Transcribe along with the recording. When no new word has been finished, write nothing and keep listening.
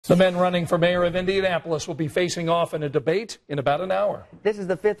The men running for mayor of Indianapolis will be facing off in a debate in about an hour. This is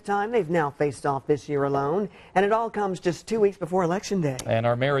the 5th time they've now faced off this year alone, and it all comes just 2 weeks before Election Day. And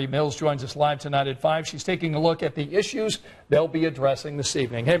our Mary Mills joins us live tonight at 5. She's taking a look at the issues they'll be addressing this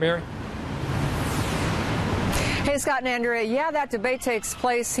evening. Hey, Mary. Hey, Scott and Andrea. Yeah, that debate takes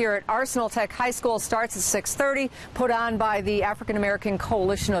place here at Arsenal Tech High School. Starts at 6:30, put on by the African American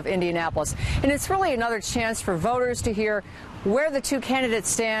Coalition of Indianapolis. And it's really another chance for voters to hear where the two candidates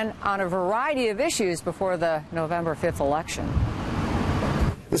stand on a variety of issues before the November 5th election.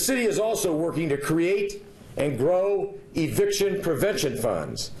 The city is also working to create and grow eviction prevention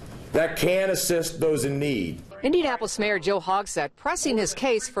funds that can assist those in need. Indianapolis Mayor Joe Hogsett pressing his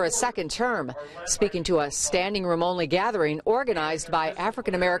case for a second term, speaking to a standing room only gathering organized by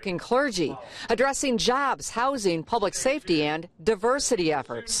African American clergy, addressing jobs, housing, public safety, and diversity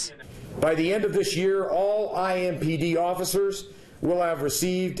efforts. By the end of this year, all IMPD officers will have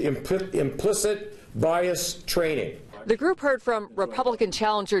received implicit bias training. The group heard from Republican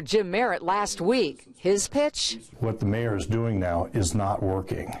challenger Jim Merritt last week. His pitch? What the mayor is doing now is not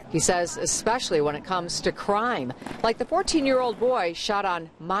working. He says especially when it comes to crime, like the 14-year-old boy shot on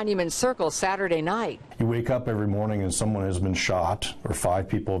Monument Circle Saturday night. You wake up every morning and someone has been shot, or 5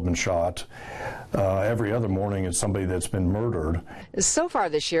 people have been shot. Every other morning it's somebody that's been murdered. So far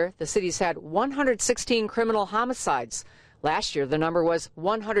this year, the city's had 116 criminal homicides. Last year, the number was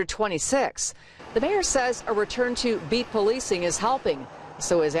 126. The mayor says a return to beat policing is helping,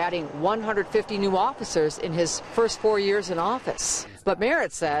 so is adding 150 new officers in his first 4 years in office. But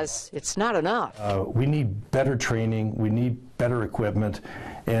Merritt says it's not enough. We need better training, we need better equipment,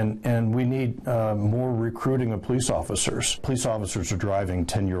 and we need more recruiting of police officers. Police officers are driving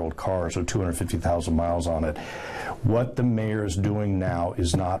 10-year-old cars with 250,000 miles on it. What the mayor is doing now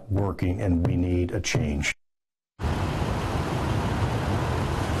is not working, and we need a change.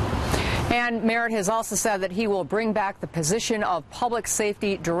 And Merritt has also said that he will bring back the position of public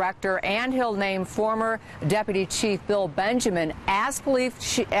safety director, and he'll name former Deputy Chief Bill Benjamin as police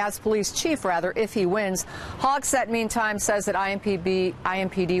chief if he wins. Hogsett, meantime, says that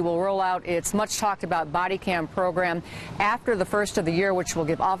IMPD will roll out its much talked about body cam program after the first of the year, which will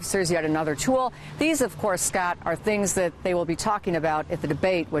give officers yet another tool. These, of course, Scott, are things that they will be talking about at the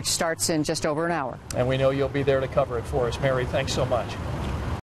debate, which starts in just over an hour. And we know you'll be there to cover it for us. Mary, thanks so much.